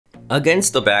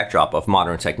Against the backdrop of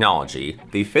modern technology,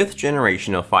 the fifth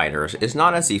generation of fighters is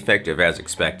not as effective as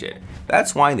expected.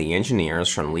 That's why the engineers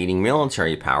from leading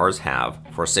military powers have,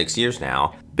 for 6 years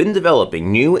now, been developing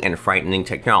new and frightening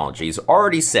technologies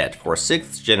already set for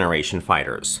 6th generation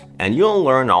fighters. And you'll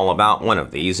learn all about one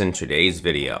of these in today's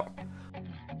video.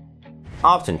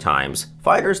 Oftentimes,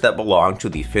 fighters that belong to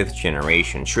the 5th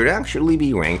generation should actually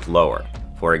be ranked lower.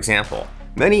 For example,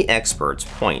 many experts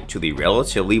point to the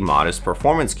relatively modest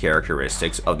performance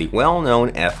characteristics of the well-known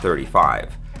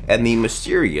F-35, and the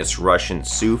mysterious Russian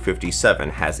Su-57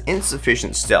 has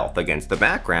insufficient stealth against the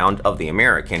background of the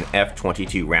American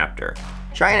F-22 Raptor.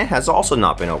 China has also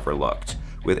not been overlooked,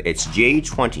 with its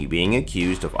J-20 being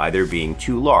accused of either being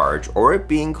too large or it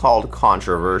being called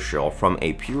controversial from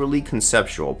a purely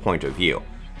conceptual point of view.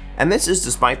 And this is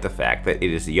despite the fact that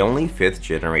it is the only 5th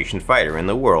generation fighter in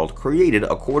the world created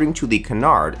according to the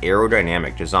Canard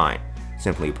aerodynamic design.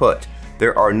 Simply put,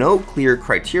 there are no clear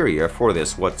criteria for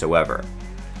this whatsoever.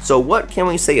 So what can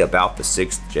we say about the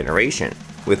 6th generation,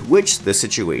 with which the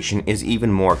situation is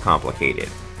even more complicated?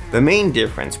 The main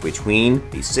difference between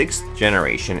the 6th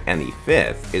generation and the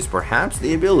 5th is perhaps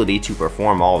the ability to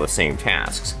perform all the same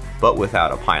tasks, but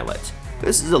without a pilot.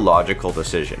 This is a logical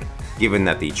decision, given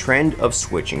that the trend of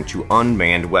switching to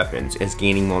unmanned weapons is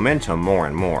gaining momentum more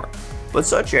and more. But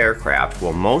such aircraft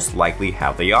will most likely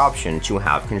have the option to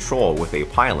have control with a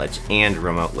pilot and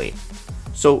remotely.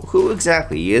 So who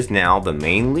exactly is now the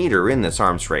main leader in this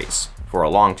arms race? For a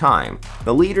long time,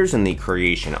 the leaders in the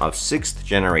creation of 6th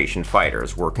generation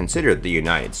fighters were considered the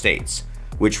United States,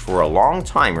 which for a long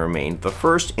time remained the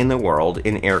first in the world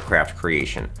in aircraft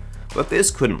creation. But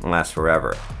this couldn't last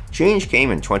forever. Change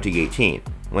came in 2018,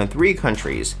 when 3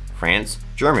 countries, France,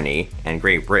 Germany, and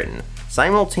Great Britain,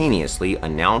 simultaneously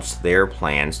announced their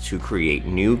plans to create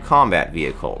new combat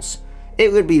vehicles.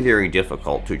 It would be very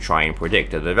difficult to try and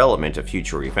predict the development of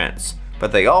future events,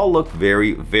 but they all look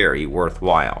very, very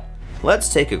worthwhile.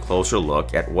 Let's take a closer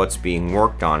look at what's being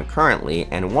worked on currently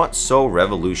and what's so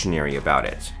revolutionary about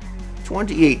it.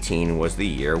 2018 was the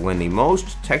year when the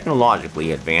most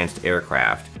technologically advanced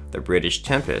aircraft, the British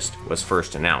Tempest, was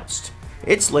first announced.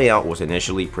 Its layout was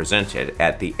initially presented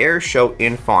at the air show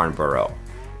in Farnborough.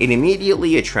 It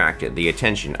immediately attracted the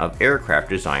attention of aircraft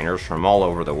designers from all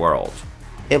over the world.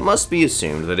 It must be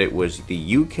assumed that it was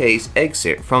the UK's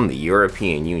exit from the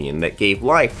European Union that gave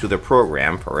life to the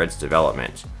program for its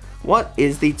development. What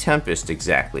is the Tempest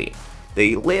exactly?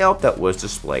 The layout that was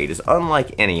displayed is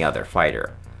unlike any other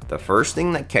fighter. The first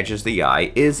thing that catches the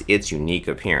eye is its unique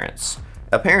appearance.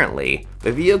 Apparently,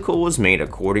 the vehicle was made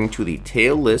according to the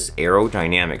tailless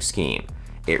aerodynamic scheme.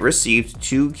 It received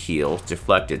 2 keels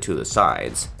deflected to the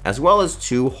sides, as well as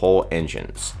 2 whole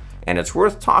engines, and it's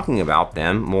worth talking about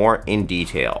them more in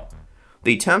detail.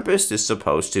 The Tempest is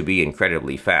supposed to be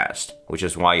incredibly fast, which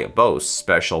is why it boasts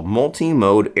special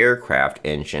multi-mode aircraft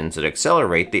engines that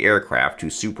accelerate the aircraft to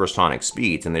supersonic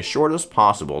speeds in the shortest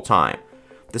possible time.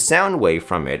 The sound wave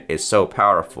from it is so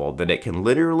powerful that it can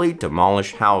literally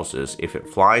demolish houses if it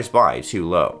flies by too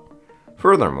low.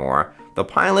 Furthermore, the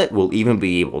pilot will even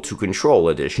be able to control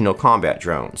additional combat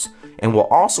drones, and will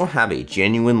also have a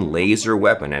genuine laser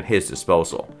weapon at his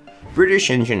disposal. British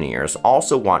engineers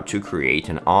also want to create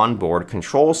an onboard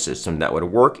control system that would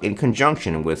work in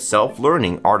conjunction with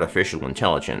self-learning artificial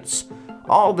intelligence.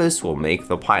 All this will make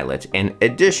the pilot an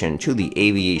addition to the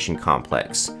aviation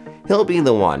complex. He'll be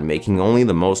the one making only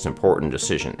the most important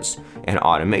decisions, and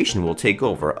automation will take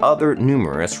over other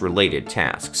numerous related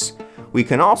tasks. We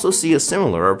can also see a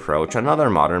similar approach on other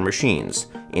modern machines,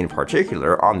 in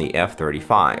particular on the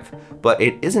F-35, but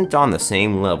it isn't on the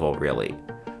same level really.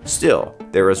 Still,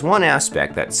 there is one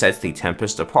aspect that sets the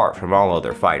Tempest apart from all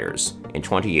other fighters. In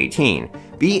 2018,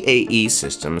 BAE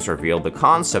Systems revealed the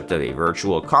concept of a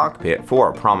virtual cockpit for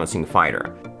a promising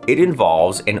fighter. It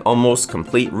involves an almost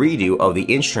complete redo of the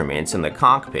instruments in the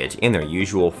cockpit in their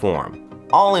usual form.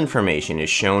 All information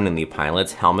is shown in the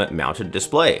pilot's helmet-mounted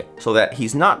display, so that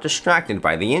he's not distracted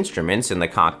by the instruments in the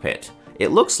cockpit.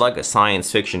 It looks like a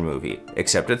science fiction movie,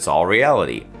 except it's all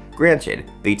reality. Granted,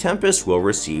 the Tempest will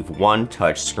receive 1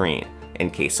 touch screen, in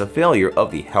case of failure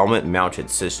of the helmet-mounted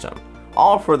system,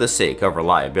 all for the sake of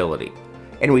reliability.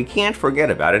 And we can't forget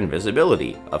about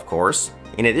invisibility, of course.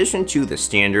 In addition to the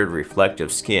standard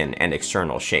reflective skin and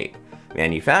external shape,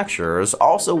 manufacturers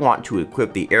also want to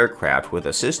equip the aircraft with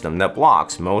a system that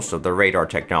blocks most of the radar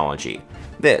technology.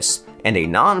 This, and a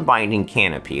non-binding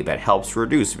canopy that helps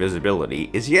reduce visibility,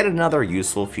 is yet another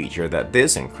useful feature that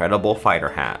this incredible fighter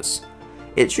has.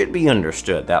 It should be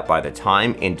understood that by the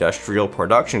time industrial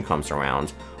production comes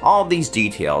around, all these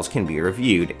details can be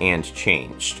reviewed and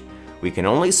changed. we can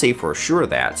only say for sure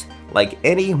that, like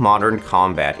any modern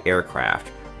combat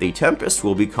aircraft, the Tempest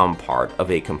will become part of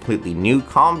a completely new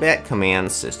combat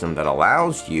command system that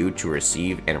allows you to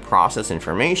receive and process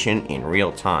information in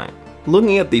real time.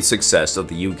 Looking at the success of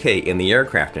the UK in the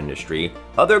aircraft industry,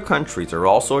 other countries are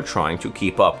also trying to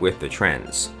keep up with the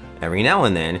trends. Every now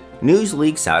and then, news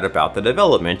leaks out about the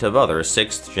development of other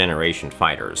 6th generation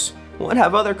fighters. What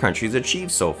have other countries achieved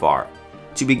so far?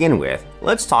 To begin with,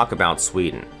 let's talk about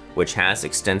Sweden, which has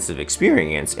extensive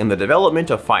experience in the development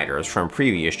of fighters from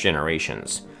previous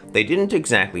generations. They didn't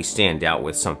exactly stand out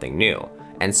with something new,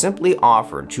 and simply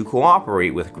offered to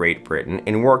cooperate with Great Britain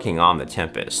in working on the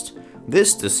Tempest.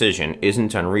 This decision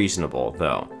isn't unreasonable,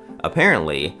 though.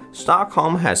 Apparently,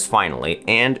 Stockholm has finally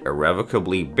and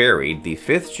irrevocably buried the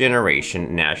 5th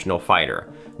generation national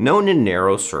fighter, known in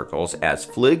narrow circles as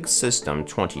Flyg System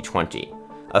 2020.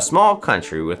 A small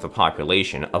country with a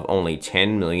population of only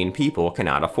 10 million people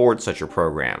cannot afford such a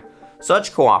program.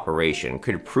 Such cooperation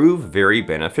could prove very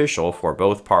beneficial for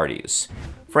both parties.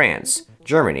 France,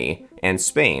 Germany, and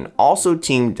Spain also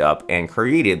teamed up and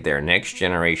created their next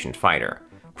generation fighter.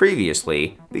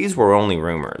 Previously, these were only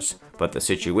rumors, but the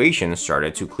situation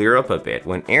started to clear up a bit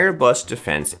when Airbus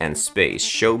Defence and Space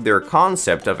showed their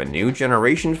concept of a new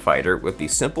generation fighter with the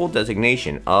simple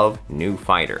designation of New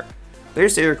Fighter.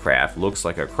 This aircraft looks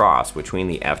like a cross between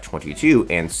the F-22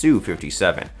 and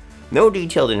Su-57. No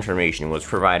detailed information was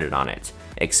provided on it,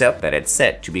 except that it's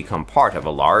set to become part of a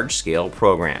large-scale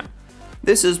program.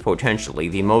 This is potentially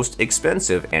the most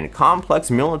expensive and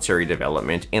complex military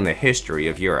development in the history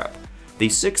of Europe. The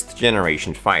 6th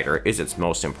generation fighter is its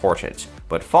most important,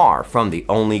 but far from the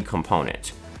only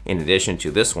component. In addition to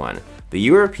this one, the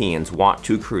Europeans want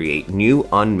to create new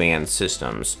unmanned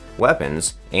systems,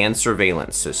 weapons, and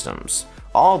surveillance systems.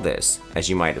 All this, as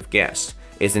you might have guessed,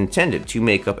 is intended to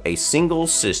make up a single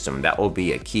system that will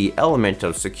be a key element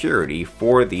of security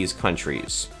for these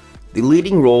countries. The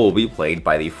leading role will be played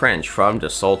by the French from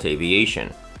Dassault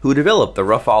Aviation, who developed the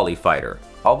Rafale fighter.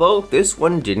 Although this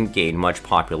one didn't gain much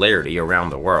popularity around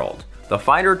the world, the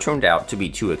fighter turned out to be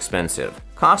too expensive,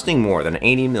 costing more than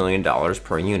 $80 million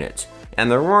per unit, and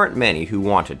there weren't many who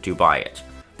wanted to buy it.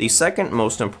 The second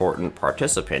most important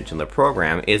participant in the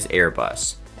program is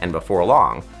Airbus, and before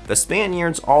long, the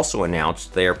Spaniards also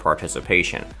announced their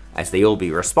participation, as they will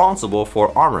be responsible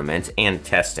for armament and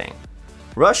testing.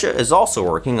 Russia is also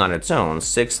working on its own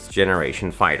 6th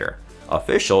generation fighter.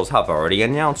 Officials have already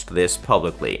announced this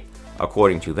publicly.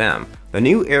 According to them, the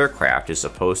new aircraft is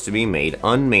supposed to be made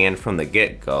unmanned from the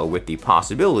get-go with the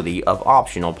possibility of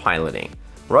optional piloting.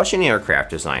 Russian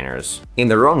aircraft designers, in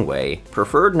their own way,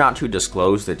 preferred not to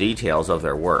disclose the details of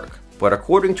their work, but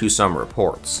according to some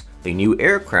reports, the new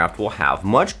aircraft will have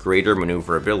much greater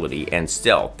maneuverability and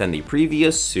stealth than the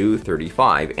previous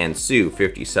Su-35 and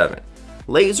Su-57.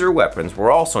 Laser weapons were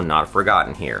also not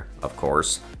forgotten here, of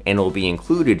course, and will be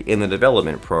included in the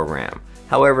development program.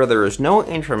 However, there is no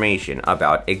information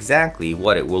about exactly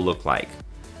what it will look like.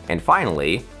 And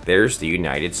finally, there's the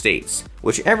United States,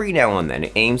 which every now and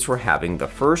then aims for having the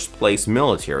first place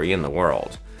military in the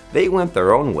world. They went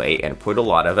their own way and put a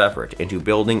lot of effort into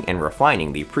building and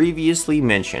refining the previously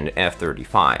mentioned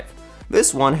F-35.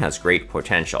 This one has great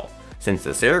potential, since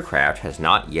this aircraft has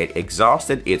not yet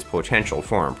exhausted its potential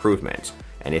for improvement,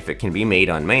 and if it can be made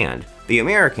unmanned, the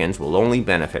Americans will only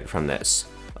benefit from this.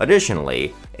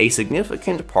 Additionally, a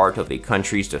significant part of the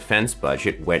country's defense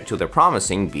budget went to the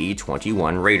promising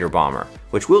B-21 Raider bomber,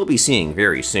 which we'll be seeing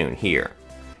very soon here.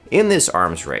 In this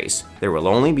arms race, there will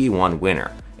only be one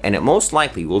winner, and it most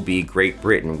likely will be Great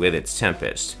Britain with its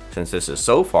Tempest, since this is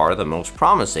so far the most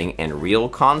promising and real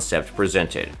concept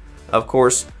presented. Of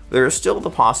course, there is still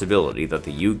the possibility that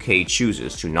the UK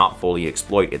chooses to not fully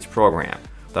exploit its program,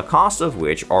 the cost of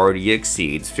which already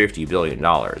exceeds $50 billion.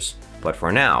 But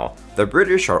for now, the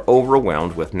British are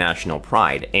overwhelmed with national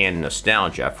pride and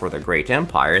nostalgia for the great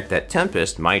empire that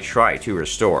Tempest might try to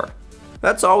restore.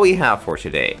 That's all we have for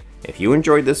today. If you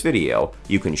enjoyed this video,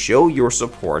 you can show your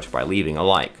support by leaving a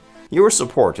like. Your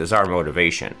support is our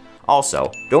motivation.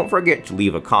 Also, don't forget to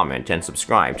leave a comment and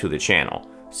subscribe to the channel.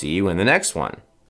 See you in the next one.